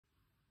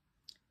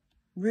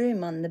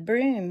Room on the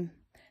Broom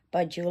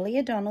by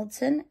Julia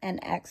Donaldson and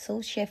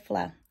Axel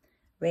Scheffler.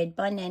 Read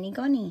by Nanny,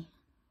 Gonny.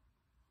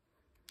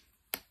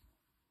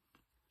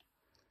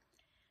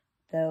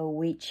 The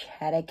witch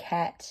had a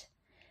cat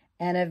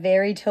and a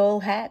very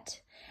tall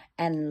hat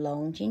and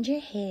long ginger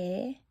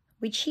hair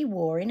which she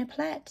wore in a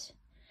plait.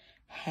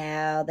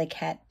 How the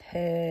cat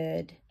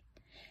purred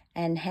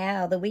and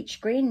how the witch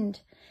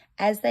grinned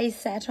as they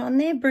sat on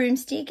their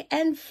broomstick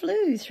and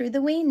flew through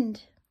the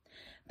wind.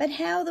 But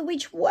how the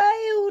witch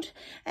wailed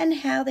and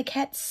how the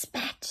cat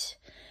spat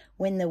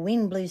when the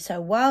wind blew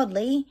so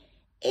wildly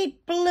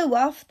it blew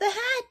off the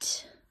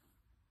hat.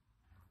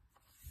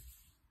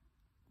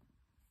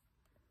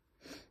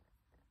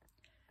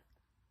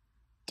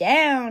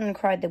 Down,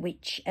 cried the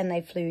witch, and they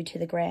flew to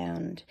the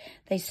ground.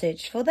 They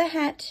searched for the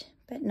hat,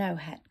 but no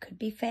hat could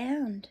be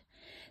found.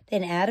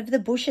 Then out of the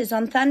bushes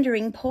on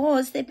thundering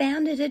paws there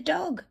bounded a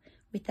dog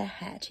with the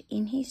hat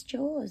in his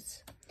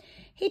jaws.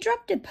 He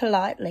dropped it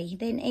politely,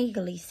 then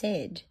eagerly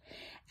said,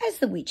 as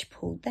the witch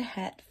pulled the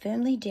hat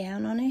firmly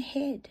down on her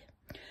head,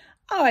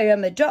 "I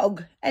am a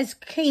dog, as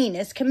keen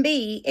as can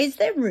be. Is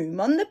there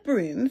room on the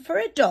broom for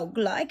a dog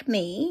like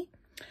me?"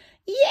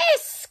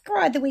 "Yes,"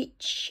 cried the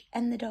witch,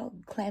 and the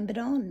dog clambered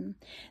on.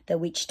 The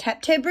witch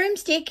tapped her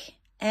broomstick,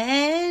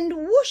 and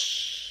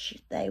whoosh,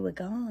 they were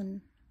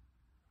gone.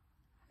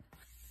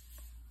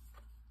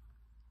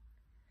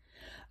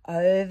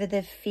 Over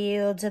the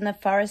fields and the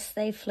forests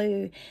they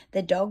flew.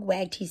 The dog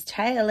wagged his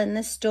tail and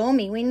the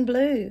stormy wind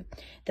blew.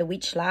 The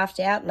witch laughed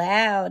out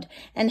loud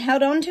and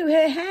held on to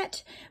her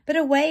hat, but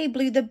away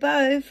blew the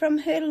bow from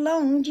her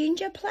long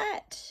ginger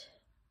plait.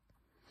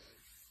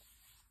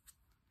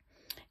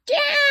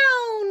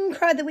 "Down!"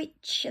 cried the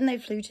witch, and they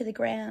flew to the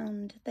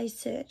ground. They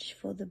searched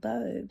for the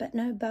bow, but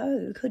no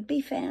bow could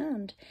be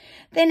found.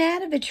 Then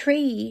out of a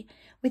tree,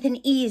 with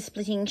an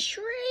ear-splitting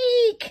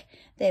shriek,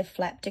 there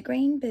flapped a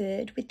green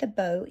bird with the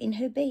bow in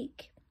her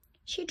beak.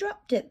 She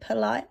dropped it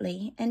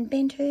politely and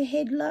bent her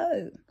head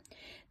low,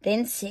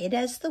 then said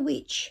as the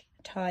witch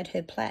tied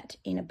her plait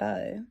in a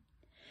bow,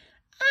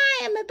 "I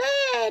am a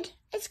bird,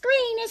 as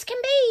green as can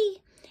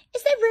be.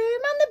 Is there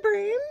room on the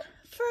broom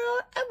for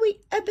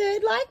a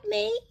bird like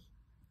me?"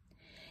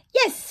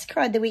 "Yes,"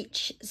 cried the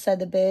witch, so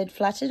the bird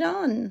fluttered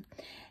on,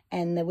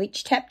 and the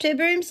witch tapped her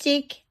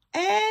broomstick,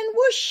 and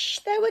whoosh,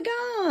 they were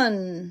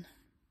gone.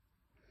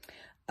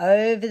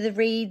 Over the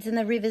reeds and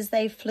the rivers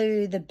they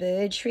flew. The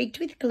bird shrieked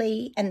with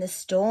glee, and the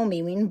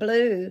stormy wind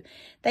blew.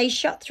 They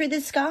shot through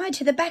the sky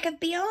to the back of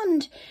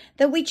beyond.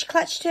 The witch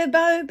clutched her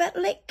bow, but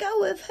let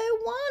go of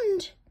her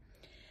wand.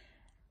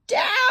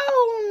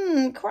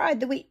 "Down!"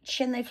 cried the witch,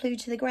 and they flew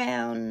to the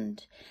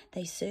ground.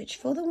 They searched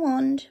for the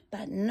wand,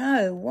 but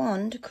no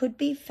wand could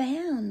be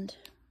found.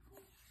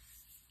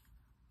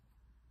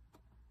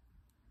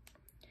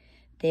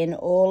 Then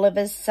all of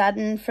a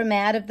sudden from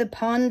out of the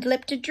pond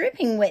leapt a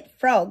dripping wet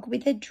frog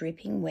with a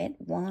dripping wet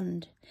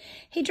wand.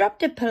 He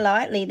dropped it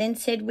politely, then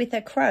said with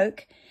a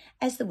croak,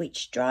 as the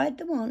witch dried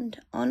the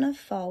wand on a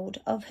fold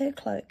of her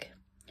cloak,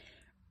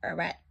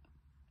 "But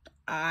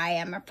I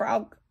am a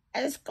frog,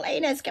 as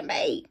clean as can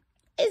be.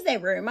 Is there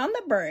room on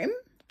the broom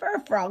for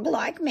a frog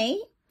like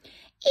me?"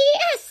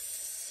 "Yes,"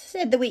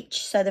 said the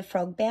witch, so the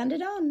frog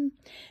bounded on.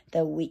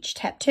 The witch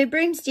tapped her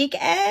broomstick,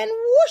 and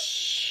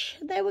whoosh,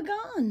 they were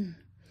gone.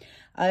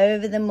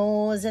 Over the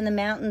moors and the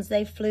mountains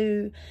they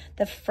flew.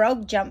 The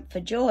frog jumped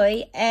for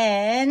joy,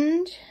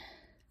 and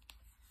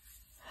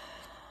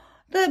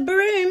the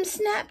broom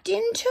snapped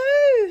in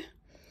two.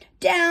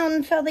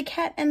 Down fell the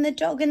cat and the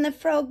dog and the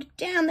frog.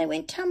 Down they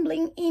went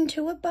tumbling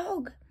into a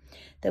bog.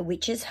 The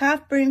witch's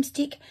half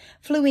broomstick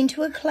flew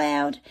into a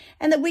cloud,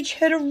 and the witch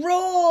heard a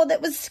roar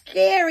that was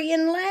scary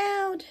and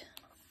loud.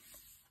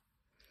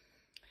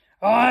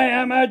 "I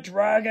am a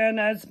dragon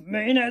as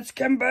mean as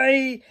can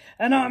be,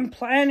 and I'm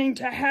planning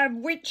to have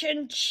witch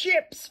and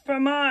chips for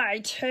my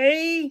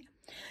tea."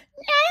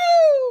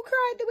 "No!"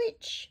 cried the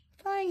witch,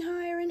 flying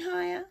higher and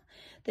higher.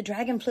 The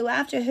dragon flew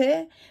after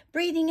her,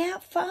 breathing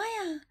out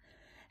fire.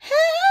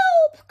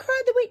 "Help!"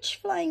 cried the witch,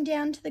 flying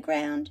down to the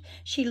ground.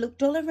 She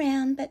looked all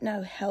around, but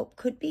no help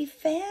could be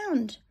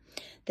found.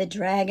 The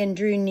dragon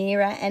drew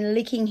nearer and,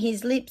 licking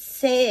his lips,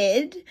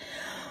 said,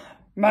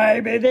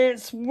 "Maybe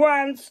this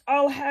once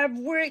I'll have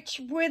witch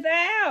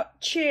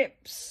without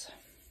chips."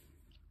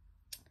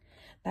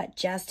 But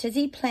just as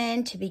he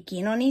planned to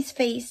begin on his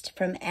feast,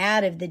 from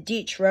out of the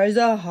ditch rose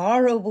a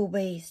horrible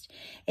beast.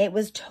 It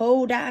was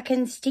tall, dark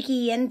and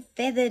sticky, and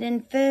feathered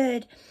and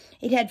furred.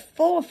 It had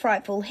 4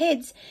 frightful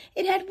heads,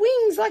 it had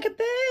wings like a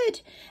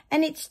bird,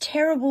 and its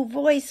terrible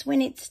voice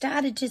when it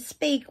started to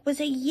speak was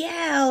a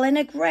yowl and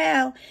a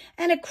growl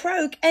and a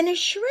croak and a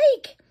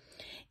shriek.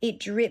 It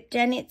dripped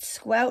and it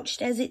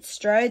squelched as it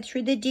strode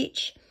through the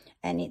ditch,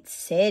 and it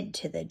said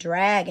to the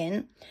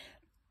dragon,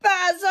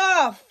 "Buzz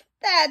off,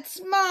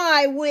 that's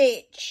my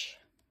witch."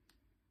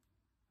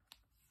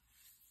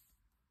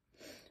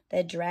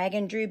 The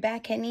dragon drew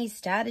back and he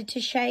started to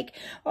shake.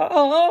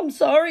 "Oh, I'm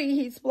sorry,"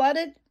 he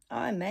spluttered.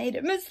 "I made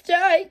a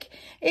mistake.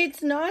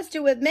 It's nice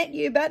to have met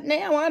you, but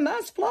now I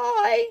must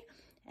fly."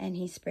 And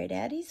he spread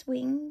out his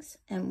wings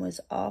and was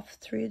off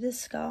through the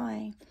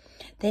sky.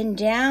 Then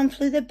down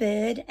flew the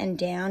bird and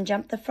down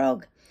jumped the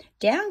frog.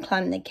 Down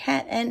climbed the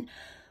cat and,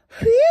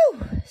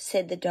 "Whew,"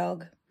 said the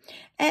dog.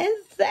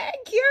 "And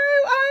thank you,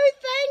 oh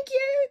thank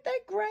you," the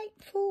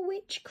grateful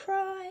witch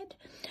cried.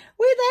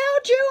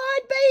 "Without you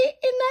I'd be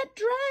in that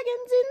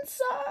dragon's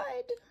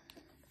inside."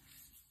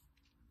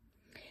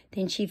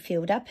 Then she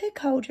filled up her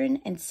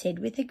cauldron and said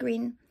with a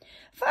grin,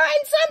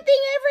 "Find something,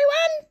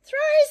 everyone, throw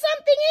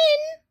something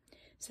in."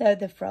 So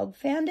the frog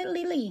found a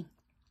lily,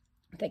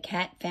 the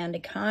cat found a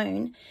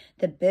cone,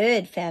 the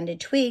bird found a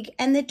twig,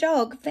 and the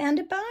dog found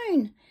a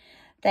bone.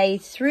 They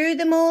threw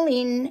them all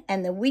in,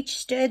 and the witch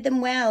stirred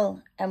them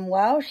well, and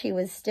while she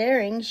was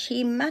stirring,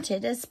 she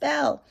muttered a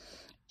spell.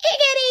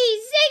 "Iggity,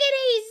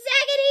 ziggity,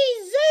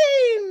 zaggity,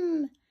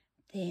 zoom!"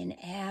 Then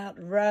out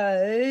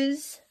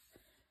rose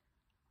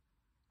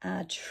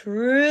a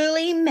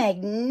truly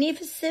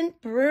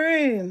magnificent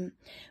broom,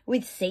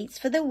 with seats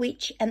for the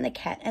witch and the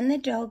cat and the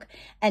dog,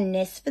 a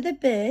nest for the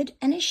bird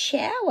and a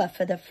shower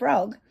for the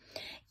frog.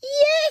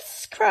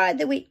 "Yes," cried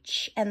the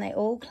witch, and they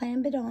all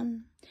clambered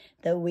on.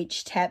 The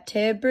witch tapped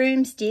her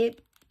broomstick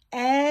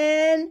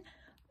and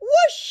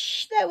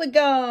whoosh, they were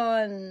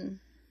gone.